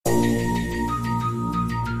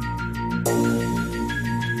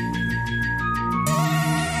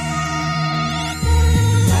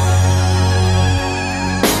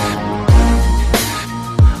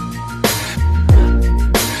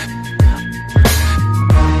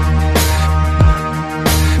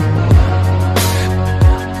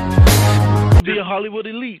Hollywood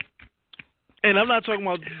elite. And I'm not talking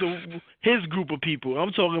about his group of people.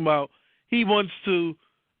 I'm talking about he wants to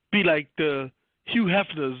be like the Hugh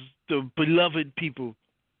Hefners, the beloved people.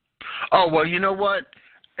 Oh, well, you know what?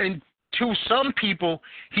 And to some people,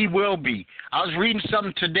 he will be. I was reading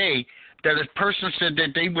something today that a person said that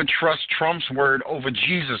they would trust Trump's word over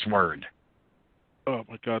Jesus' word. Oh,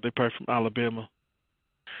 my God. They're probably from Alabama.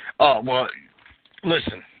 Oh, well,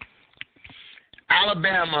 listen.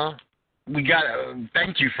 Alabama, we got to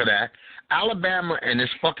thank you for that. Alabama and this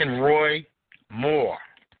fucking Roy Moore,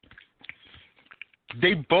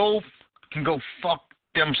 they both can go fuck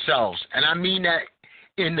themselves. And I mean that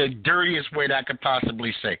in the dirtiest way that I could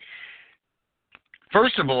possibly say.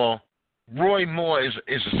 First of all, Roy Moore is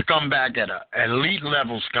a scumbag at an elite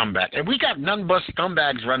level scumbag. And we got none but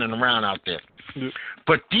scumbags running around out there. Yep.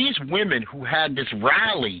 But these women who had this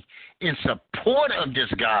rally in support of this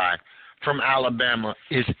guy from Alabama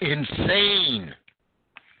is insane.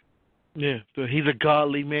 Yeah, so he's a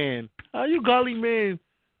godly man. How you godly man?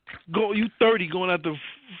 You 30 going after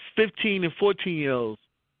 15 and 14-year-olds.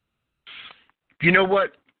 You know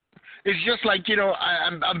what? It's just like,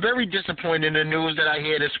 I'm very disappointed in the news that I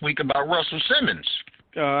hear this week about Russell Simmons.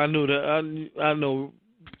 I knew that. I knew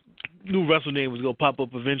Russell's name was going to pop up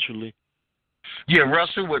eventually. Yeah,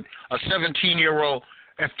 Russell with a 17-year-old.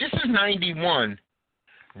 If this is 91,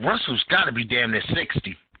 Russell's got to be damn near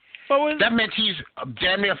 60. That meant he's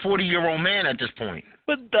damn near a 40-year-old man at this point.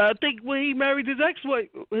 But I think when he married his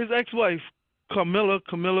ex-wife, Camilla,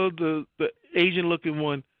 the Asian-looking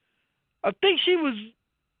one, I think she was...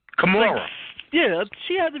 Kimura. Yeah,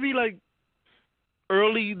 she had to be like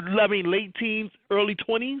late teens, early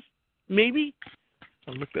 20s, maybe.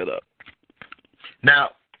 I'll look that up.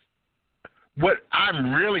 Now, what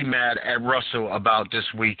I'm really mad at Russell about this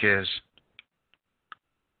week is...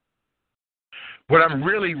 What I'm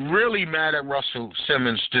really, really mad at Russell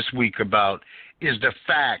Simmons this week about is the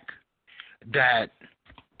fact that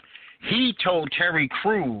he told Terry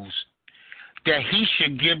Crews that he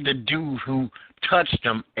should give the dude who touched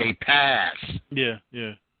him a pass. Yeah.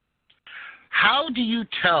 How do you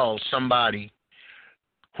tell somebody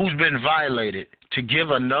who's been violated to give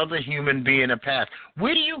another human being a pass?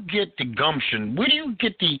 Where do you get the gumption? Where do you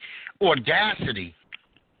get the audacity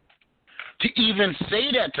to even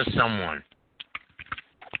say that to someone?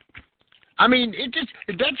 I mean,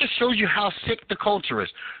 that just shows you how sick the culture is.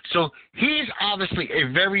 So he's obviously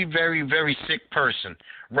a very, very, very sick person,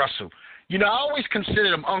 Russell. I always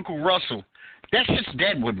considered him Uncle Russell. That shit's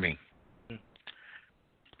dead with me.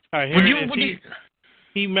 All right,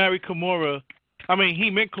 he married Kimura. I mean, he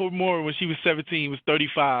met Kimura when she was 17, he was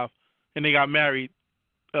 35, and they got married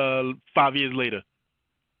 5 years later.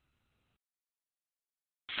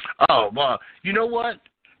 Oh, well, you know what?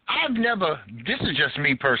 This is just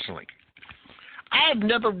me personally. I've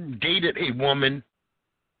never dated a woman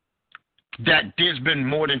that there's been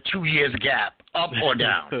more than 2 years gap, up or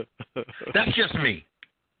down. That's just me.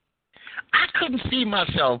 I couldn't see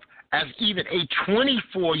myself as even a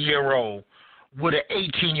 24-year-old with an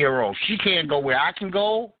 18-year-old. She can't go where I can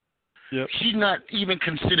go. Yep. She's not even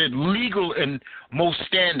considered legal in most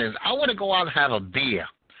standards. I want to go out and have a beer.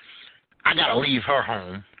 I got to leave her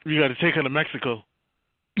home. You got to take her to Mexico.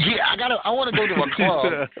 Yeah, I want to go to a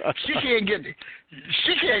club. She can't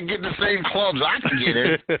get the same clubs I can get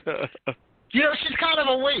in. She's kind of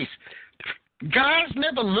a waste. Guys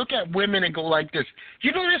never look at women and go like this.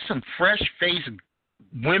 There's some fresh-faced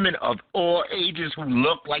women of all ages who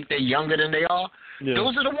look like they're younger than they are. Yeah.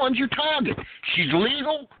 Those are the ones you target. She's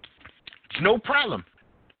legal. It's no problem.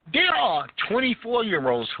 There are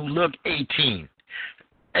 24-year-olds who look 18.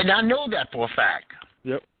 And I know that for a fact.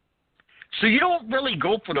 Yep. So you don't really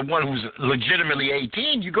go for the one who's legitimately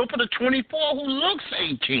 18. You go for the 24 who looks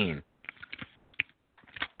 18.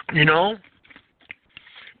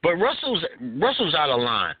 But Russell's out of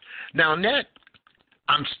line. Now, Ned,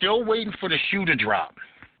 I'm still waiting for the shoe to drop.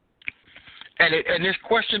 And this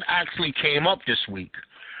question actually came up this week.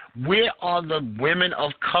 Where are the women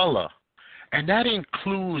of color? And that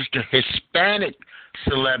includes the Hispanic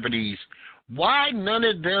celebrities. Why none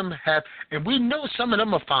of them have, and we know some of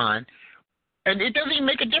them are fine, and it doesn't even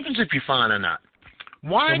make a difference if you're fine or not.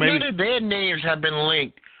 Why none of their names have been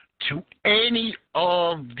linked to any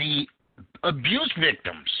of the abuse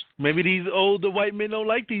victims? Maybe these older white men don't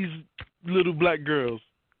like these little black girls.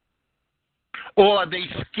 Or are they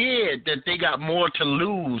scared that they got more to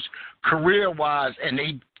lose career-wise and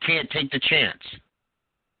they can't take the chance?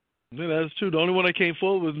 Yeah, that's true. The only one that came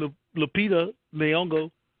forward was Lupita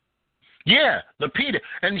Nyong'o. Yeah, Lupita.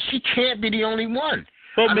 And she can't be the only one.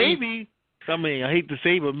 Well, I hate to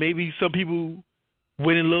say, but maybe some people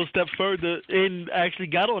went a little step further and actually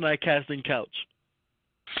got on that casting couch.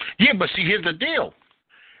 Yeah, but see, here's the deal.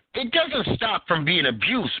 It doesn't stop from being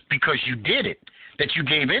abuse because you did it, that you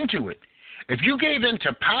gave into it. If you gave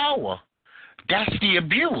into power, that's the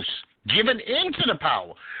abuse, giving into the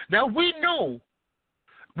power. Now, we know,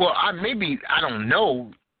 well, I don't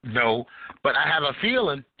know, though, but I have a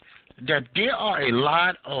feeling that there are a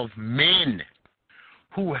lot of men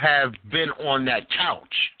who have been on that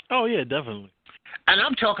couch. Oh, yeah, definitely. And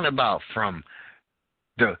I'm talking about from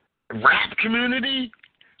the rap community,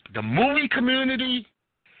 the movie community,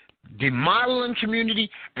 the modeling community,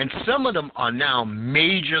 and some of them are now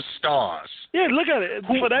major stars. Yeah, look at it.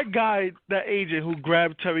 For that guy, that agent who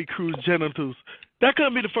grabbed Terry Crews' genitals, that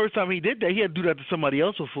couldn't be the first time he did that. He had to do that to somebody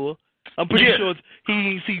else before. I'm pretty sure he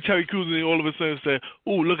didn't see Terry Crews and all of a sudden said,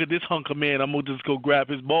 "Ooh, look at this hunk of man. I'm going to just go grab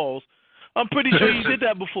his balls." I'm pretty sure he did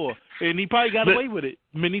that before, and he probably got away with it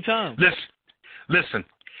many times. Listen.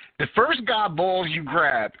 The first guy balls you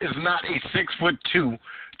grab is not a 6'2",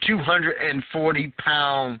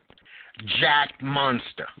 240-pound jacked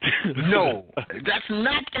monster. No, that's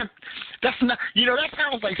not. That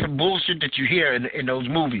sounds like some bullshit that you hear in those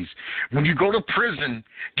movies. When you go to prison,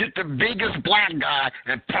 get the biggest black guy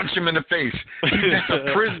and punch him in the face. That's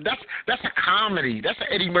a prison. That's a comedy. That's an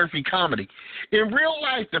Eddie Murphy comedy. In real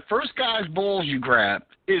life, the first guy's balls you grab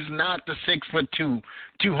is not the 6'2",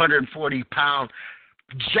 240-pound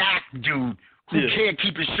jacked dude who can't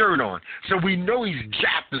keep his shirt on. So we know he's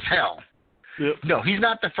jacked as hell. Yep. No, he's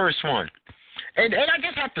not the first one. And I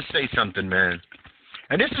just have to say something, man.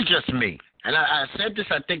 And this is just me. And I said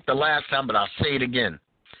this, I think, the last time, but I'll say it again.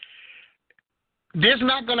 There's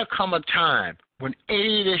not going to come a time when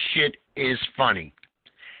any of this shit is funny.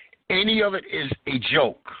 Any of it is a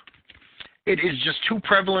joke. It is just too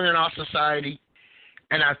prevalent in our society.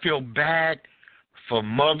 And I feel bad for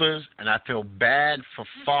mothers, and I feel bad for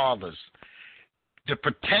fathers. The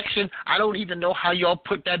protection, I don't even know how y'all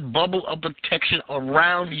put that bubble of protection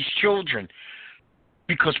around these children,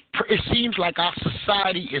 because it seems like our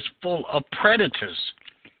society is full of predators.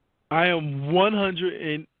 I am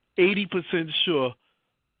 180% sure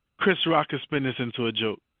Chris Rock could spin this into a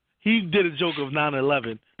joke. He did a joke of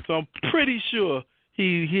 9/11, so I'm pretty sure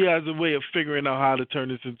he has a way of figuring out how to turn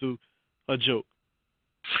this into a joke.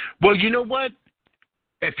 Well, you know what?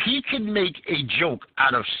 If he can make a joke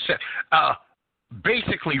out of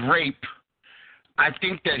basically rape, I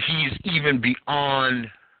think that he's even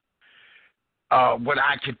beyond what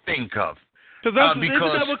I could think of. Isn't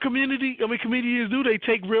that what comedians do? They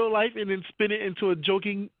take real life and then spin it into a joke?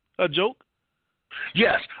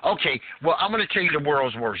 Yes. Okay. Well, I'm going to tell you the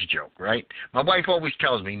world's worst joke, right? My wife always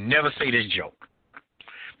tells me, never say this joke.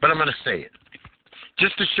 But I'm going to say it,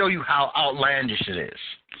 just to show you how outlandish it is.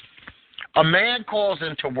 A man calls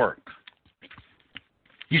into work.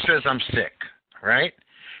 He says, "I'm sick," right?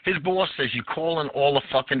 His boss says, "You calling all the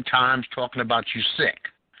fucking times talking about you sick.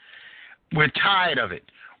 We're tired of it.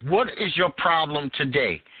 What is your problem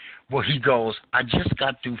today?" Well, he goes, "I just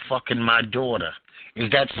got through fucking my daughter. Is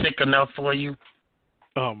that sick enough for you?"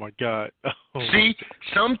 Oh, my God. See,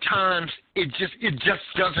 sometimes it just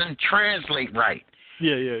doesn't translate right.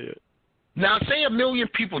 Yeah. Now, say 1 million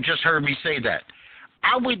people just heard me say that.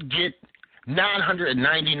 I would get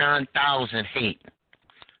 999,000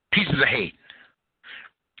 pieces of hate.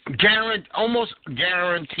 Almost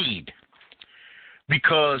guaranteed.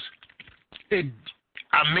 Because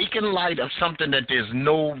I'm making light of something that there's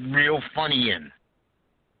no real funny in.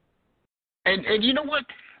 And you know what?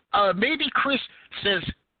 Maybe Chris says,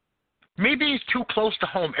 maybe he's too close to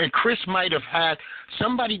home, and Chris might have had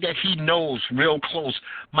somebody that he knows real close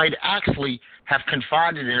might actually have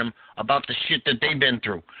confided in him about the shit that they've been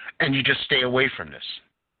through, and you just stay away from this.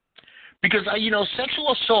 Because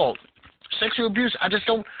sexual assault, sexual abuse, I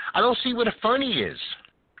don't see where the funny is.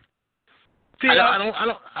 See,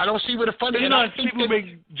 I don't see where the funny is. People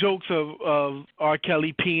make jokes of R.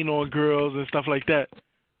 Kelly peeing on girls and stuff like that.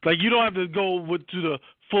 Like, you don't have to go to the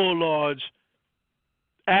full large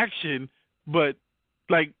action, but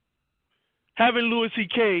like having Louis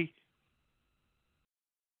C.K.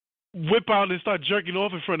 whip out and start jerking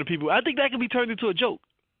off in front of people, I think that can be turned into a joke.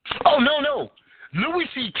 Oh, no. Louis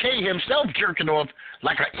C.K. himself jerking off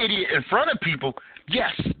like an idiot in front of people,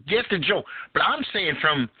 yes, get the joke. But I'm saying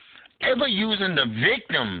from ever using the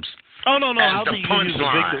victims. Oh, no. I don't think you use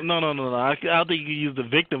the victim. No. I don't think you use the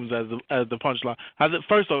victims as the punchline.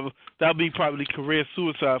 First off, that would be probably career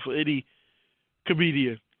suicide for any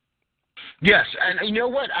comedian. Yes, and you know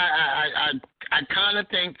what? I kind of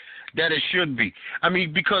think that it should be. I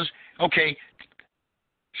mean, because, okay,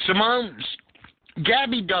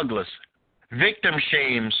 Gabby Douglas victim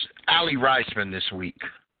shames Ali Reisman this week.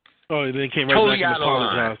 Oh, and then came right totally back and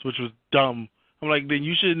apologized, which was dumb. I'm like, then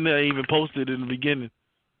you shouldn't have even posted in the beginning.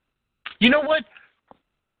 You know what?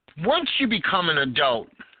 Once you become an adult,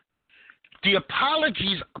 the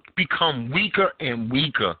apologies become weaker and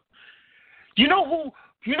weaker. You know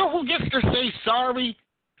who gets to say sorry?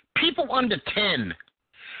 People under 10.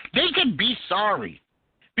 They can be sorry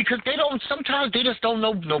because sometimes they just don't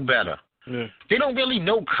know no better. Yeah. They don't really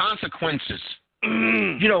know consequences.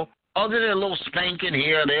 Other than a little spanking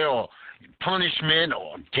here or there, or punishment,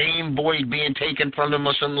 or Game Boy being taken from them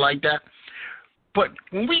or something like that. But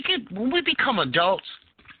when we become adults,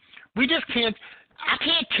 we just can't. I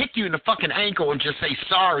can't kick you in the fucking ankle and just say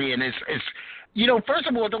sorry. And it's first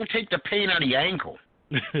of all, don't take the pain out of your ankle.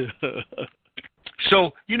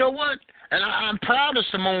 So you know what? And I'm proud of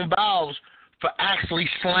Simone Biles for actually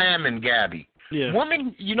slamming Gabby. Yeah.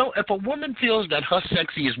 Woman, if a woman feels that her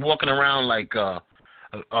sexy is walking around like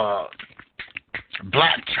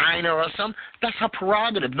Black China or something, that's her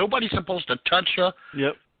prerogative. Nobody's supposed to touch her.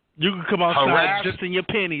 Yep. You can come outside just in your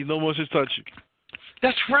panties. No one should touch you.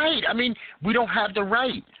 That's right. I mean, we don't have the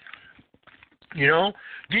right.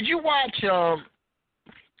 Did you watch